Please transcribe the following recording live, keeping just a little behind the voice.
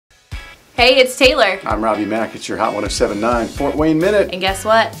Hey, it's Taylor. I'm Robbie Mack. It's your Hot 107.9 Fort Wayne Minute. And guess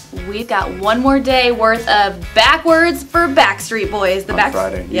what? We've got one more day worth of Backwards for Backstreet Boys. On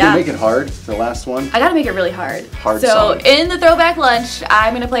Friday. You Yeah. can make it hard, the last one. I gotta make it really hard. Hard so song. in the throwback lunch,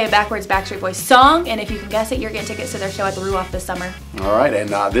 I'm gonna play a Backwards Backstreet Boys song, and if you can guess it, you're getting tickets to their show at the Ruoff this summer. All right, and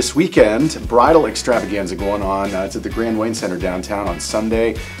this weekend, bridal extravaganza going on. It's at the Grand Wayne Center downtown on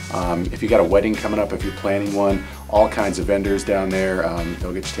Sunday. If you got a wedding coming up, if you're planning one, all kinds of vendors down there.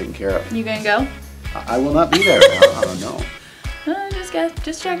 They'll get you taken care of. You gonna go? I will not be there. No.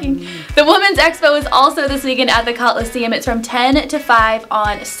 Just checking. The Women's Expo is also this weekend at the Coliseum. It's from 10 to 5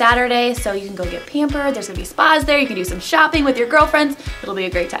 on Saturday, so you can go get pampered. There's gonna be spas there. You can do some shopping with your girlfriends. It'll be a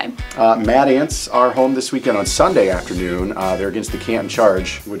great time. Mad Ants are home this weekend on Sunday afternoon. They're against the Canton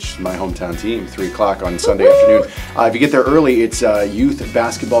Charge, which is my hometown team, 3 o'clock on Sunday afternoon. If you get there early, it's a youth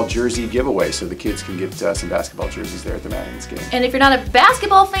basketball jersey giveaway, so the kids can get some basketball jerseys there at the Mad Ants game. And if you're not a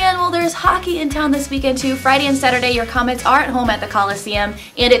basketball fan, well, there's hockey in town this weekend too. Friday and Saturday, your Comets are at home at the Coliseum,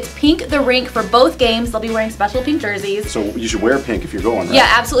 and it's Pink the Rink for both games. They'll be wearing special pink jerseys. So you should wear pink if you're going, right? Yeah,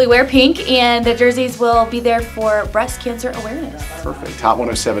 absolutely. Wear pink, and the jerseys will be there for breast cancer awareness. Perfect.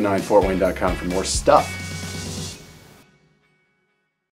 Hot1079FortWayne.com for more stuff.